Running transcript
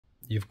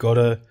You've got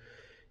to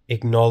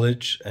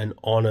acknowledge and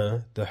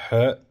honor the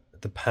hurt,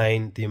 the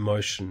pain, the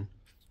emotion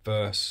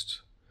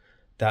first.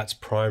 That's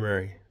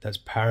primary. That's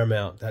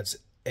paramount. That's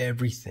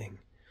everything.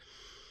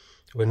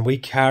 When we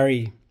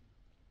carry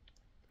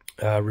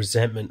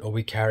resentment, or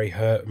we carry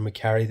hurt, and we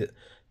carry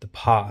the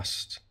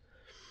past,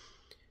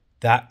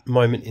 that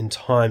moment in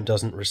time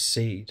doesn't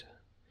recede.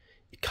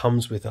 It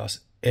comes with us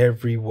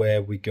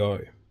everywhere we go.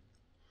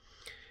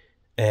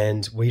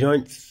 And we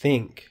don't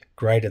think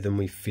greater than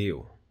we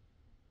feel.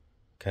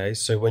 Okay,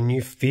 so when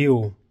you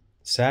feel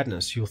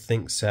sadness, you'll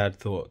think sad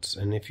thoughts.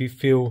 And if you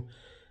feel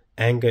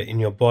anger in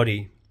your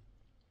body,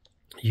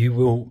 you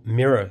will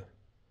mirror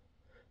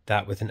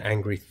that with an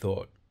angry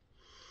thought.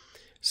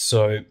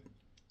 So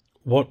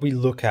what we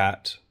look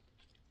at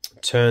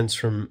turns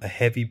from a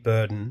heavy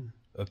burden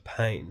of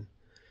pain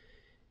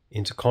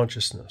into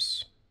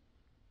consciousness.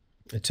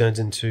 It turns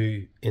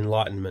into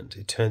enlightenment.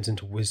 It turns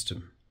into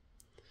wisdom.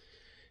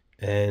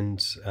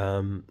 And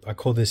I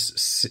call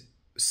this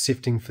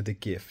sifting for the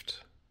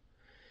gift.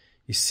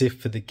 You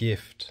sift for the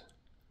gift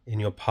in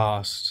your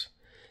past.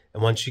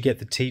 And once you get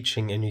the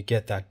teaching and you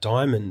get that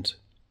diamond,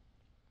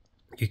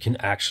 you can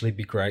actually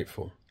be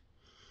grateful.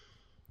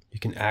 You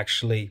can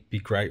actually be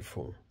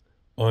grateful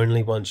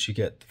only once you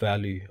get the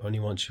value, only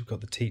once you've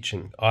got the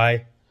teaching.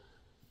 I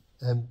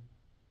am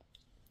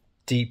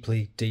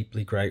deeply,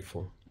 deeply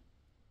grateful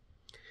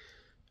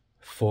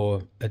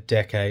for a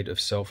decade of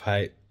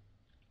self-hate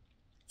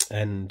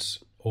and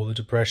all the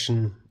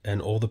depression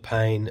and all the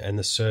pain and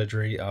the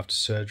surgery after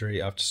surgery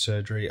after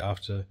surgery,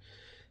 after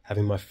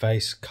having my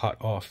face cut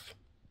off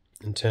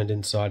and turned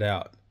inside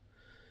out.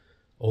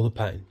 All the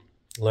pain.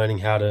 Learning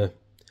how to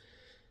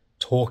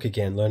talk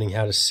again, learning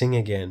how to sing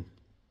again.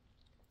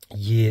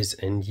 Years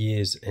and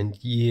years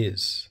and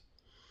years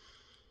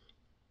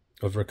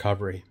of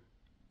recovery.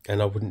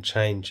 And I wouldn't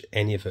change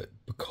any of it,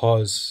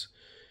 because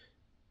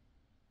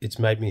it's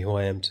made me who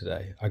I am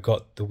today. I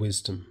got the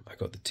wisdom, I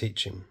got the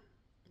teaching.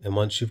 And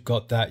once you've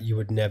got that, you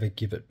would never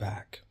give it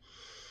back.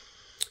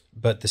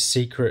 But the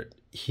secret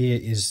here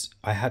is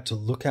I had to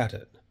look at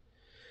it.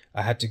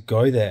 I had to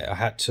go there. I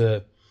had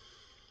to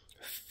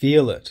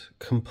feel it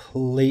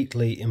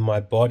completely in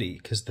my body,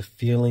 because the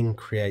feeling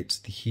creates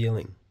the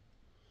healing.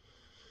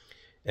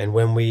 And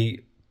when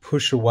we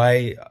push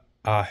away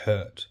our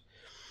hurt,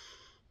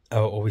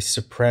 or we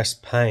suppress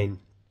pain,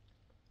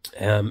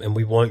 and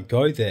we won't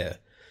go there,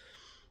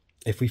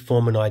 if we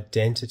form an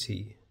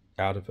identity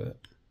out of it,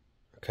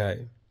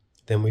 okay,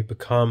 then we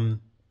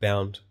become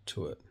bound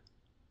to it.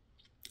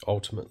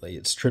 Ultimately,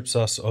 it strips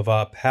us of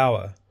our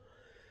power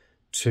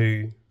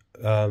to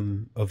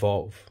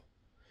evolve,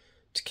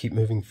 to keep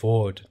moving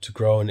forward, to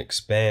grow and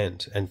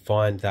expand and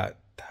find that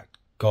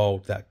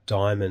gold, that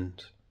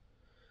diamond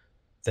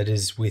that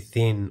is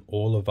within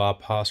all of our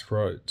past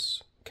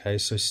roads. Okay,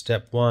 so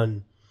step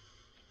one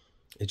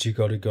is you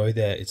got to go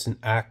there. It's an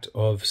act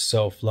of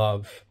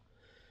self-love.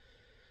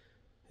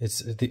 It's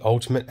the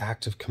ultimate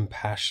act of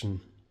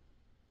compassion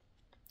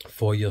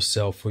for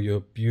yourself, for your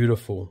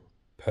beautiful,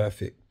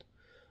 perfect,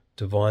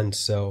 divine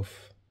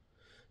self,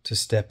 to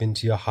step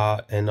into your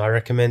heart. And I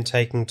recommend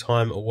taking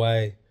time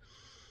away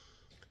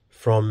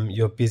from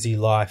your busy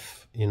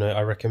life. You know,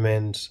 I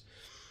recommend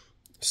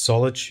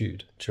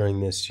solitude during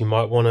this. You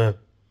might want to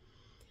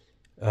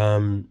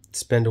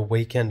spend a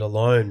weekend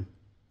alone,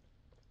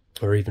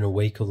 or even a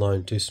week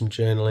alone. Do some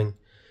journaling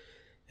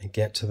and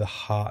get to the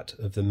heart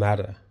of the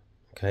matter.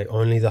 Okay,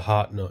 only the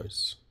heart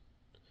knows.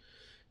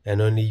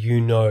 And only you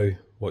know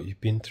what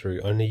you've been through.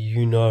 Only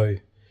you know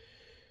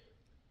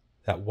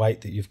that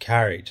weight that you've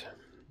carried.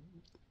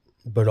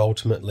 But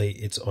ultimately,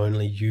 it's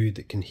only you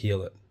that can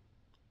heal it.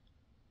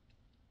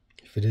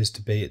 If it is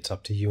to be, it's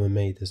up to you and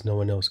me. There's no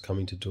one else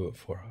coming to do it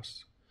for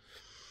us.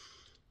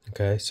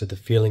 Okay, so the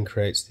feeling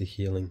creates the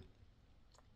healing.